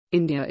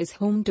India is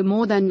home to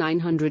more than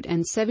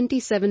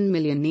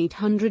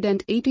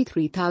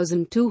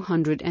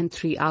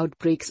 977,883,203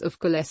 outbreaks of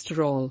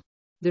cholesterol.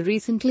 The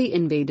recently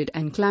invaded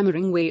and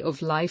clamoring way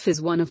of life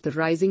is one of the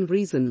rising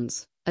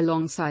reasons,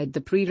 alongside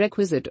the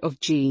prerequisite of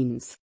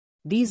genes.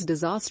 These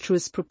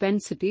disastrous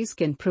propensities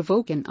can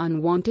provoke an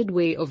unwanted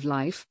way of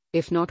life,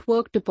 if not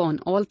worked upon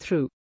all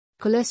through.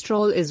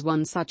 Cholesterol is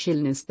one such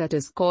illness that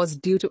is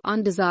caused due to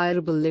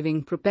undesirable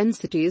living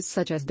propensities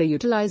such as the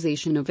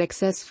utilization of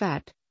excess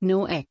fat,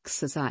 no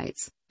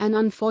exercise, an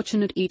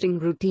unfortunate eating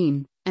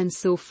routine, and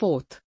so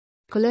forth.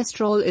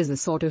 Cholesterol is a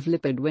sort of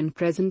lipid when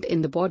present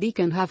in the body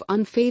can have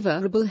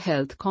unfavorable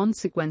health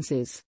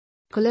consequences.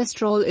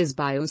 Cholesterol is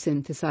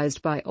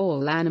biosynthesized by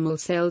all animal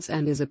cells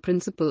and is a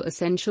principal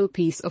essential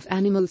piece of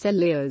animal cell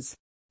layers.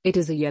 It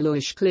is a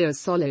yellowish clear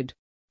solid.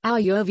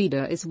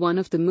 Ayurveda is one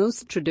of the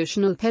most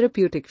traditional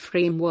therapeutic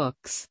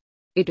frameworks.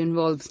 It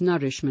involves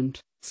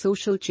nourishment,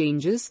 social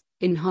changes,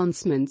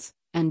 enhancements,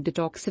 and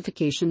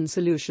detoxification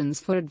solutions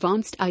for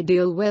advanced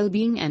ideal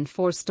well-being and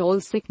forestall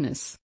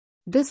sickness.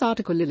 This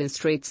article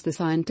illustrates the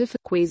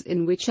scientific ways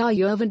in which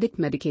Ayurvedic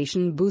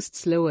medication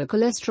boosts lower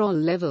cholesterol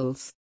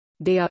levels.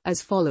 They are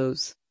as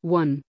follows.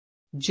 1.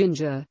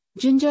 Ginger.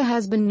 Ginger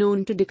has been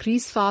known to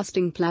decrease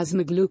fasting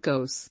plasma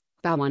glucose,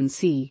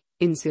 PA1C,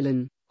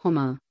 insulin,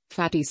 HOMA,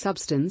 fatty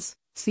substance,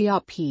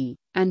 CRP,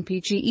 and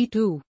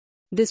PGE2.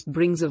 This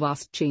brings a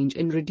vast change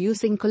in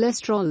reducing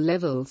cholesterol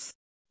levels.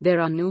 There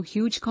are no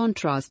huge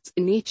contrasts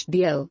in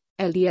HDL,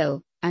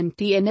 LDL, and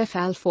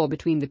TNF-alpha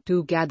between the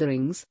two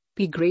gatherings,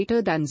 P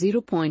greater than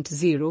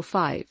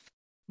 0.05.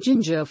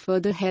 Ginger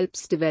further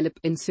helps develop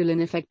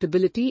insulin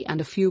effectability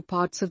and a few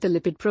parts of the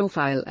lipid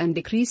profile and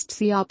decreased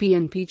CRP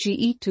and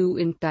PGE2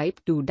 in type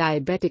 2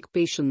 diabetic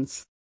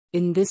patients.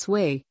 In this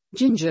way,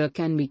 ginger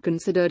can be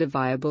considered a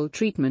viable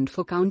treatment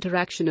for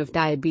counteraction of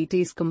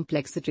diabetes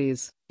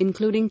complexities,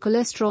 including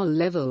cholesterol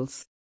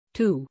levels.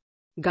 2.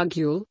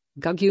 Gugule.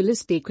 Gugule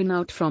is taken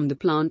out from the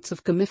plants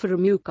of Commiphora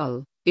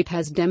mucule. It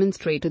has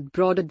demonstrated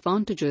broad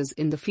advantages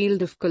in the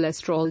field of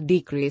cholesterol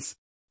decrease.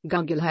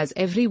 Gugule has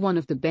every one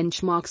of the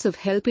benchmarks of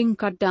helping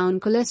cut down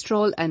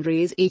cholesterol and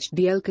raise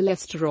HDL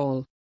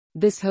cholesterol.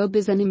 This herb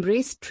is an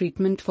embraced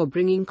treatment for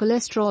bringing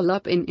cholesterol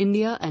up in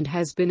India and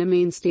has been a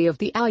mainstay of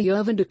the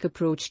Ayurvedic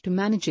approach to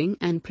managing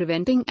and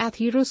preventing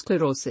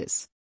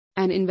atherosclerosis.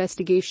 An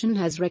investigation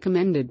has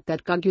recommended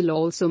that Gugule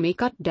also may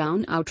cut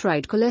down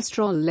outright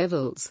cholesterol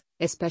levels,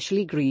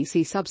 especially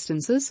greasy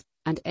substances,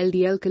 and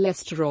LDL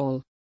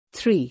cholesterol.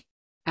 3.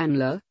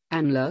 Amla.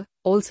 Amla,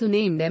 also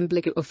named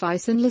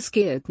Emblicophycin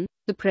liscaton,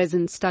 the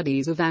present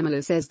studies of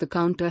amla as the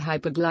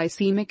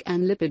counter-hyperglycemic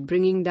and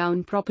lipid-bringing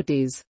down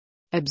properties.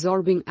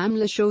 Absorbing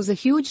amla shows a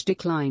huge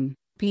decline,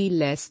 P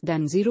less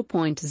than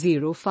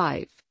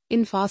 0.05,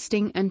 in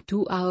fasting and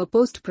 2-hour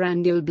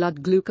postprandial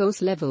blood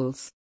glucose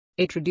levels.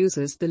 It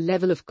reduces the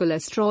level of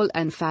cholesterol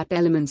and fat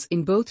elements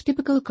in both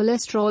typical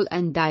cholesterol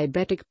and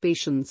diabetic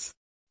patients.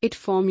 It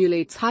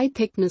formulates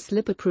high-thickness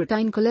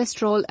lipoprotein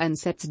cholesterol and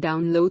sets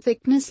down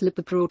low-thickness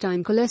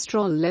lipoprotein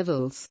cholesterol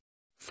levels.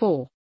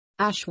 4.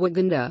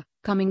 Ashwagandha.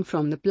 Coming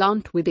from the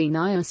plant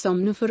Withenia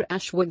somnifera,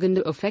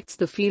 ashwagandha affects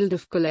the field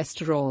of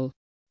cholesterol.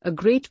 A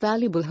great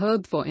valuable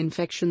herb for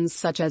infections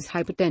such as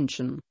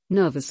hypertension,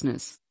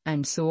 nervousness,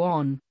 and so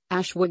on,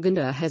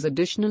 ashwagandha has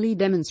additionally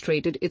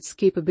demonstrated its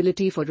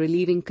capability for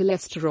relieving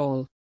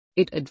cholesterol.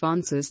 It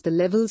advances the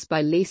levels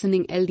by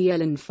lessening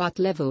LDL and fat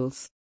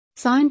levels.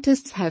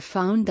 Scientists have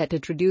found that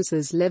it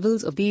reduces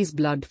levels of these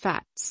blood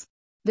fats.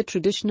 The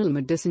traditional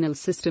medicinal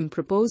system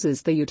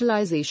proposes the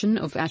utilization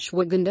of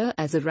ashwagandha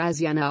as a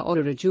rasyana or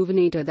a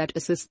rejuvenator that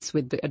assists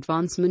with the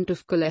advancement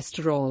of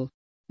cholesterol.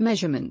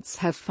 Measurements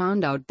have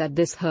found out that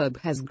this herb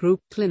has group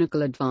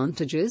clinical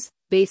advantages,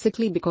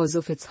 basically because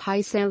of its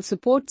high cell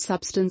support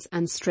substance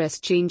and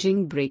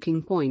stress-changing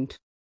breaking point.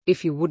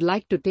 If you would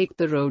like to take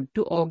the road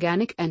to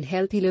organic and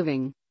healthy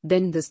living,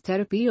 then this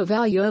therapy of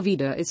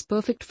Ayurveda is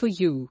perfect for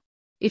you.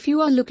 If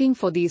you are looking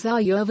for these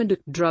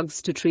Ayurvedic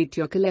drugs to treat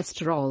your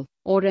cholesterol,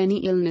 or any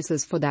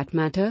illnesses for that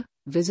matter,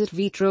 visit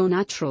Vitro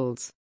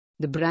Naturals.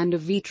 The brand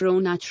of Vitro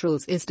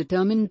Naturals is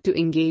determined to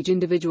engage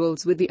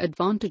individuals with the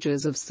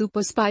advantages of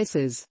super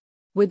spices.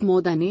 With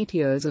more than 8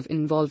 years of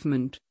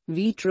involvement,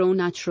 Vitro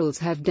Naturals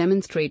have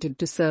demonstrated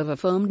to serve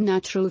affirmed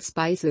natural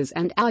spices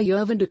and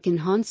Ayurvedic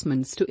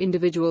enhancements to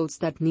individuals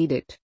that need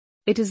it.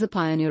 It is a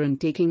pioneer in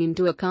taking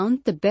into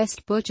account the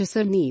best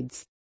purchaser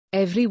needs.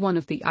 Every one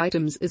of the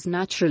items is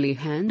naturally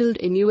handled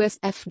in US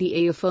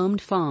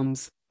FDA-affirmed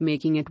farms,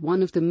 making it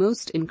one of the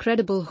most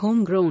incredible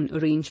homegrown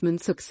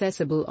arrangements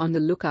accessible on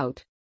the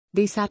lookout.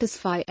 They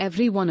satisfy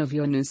every one of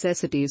your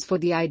necessities for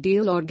the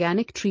ideal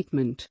organic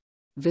treatment.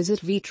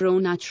 Visit Vitro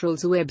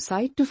Naturals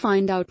website to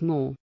find out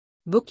more.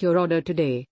 Book your order today.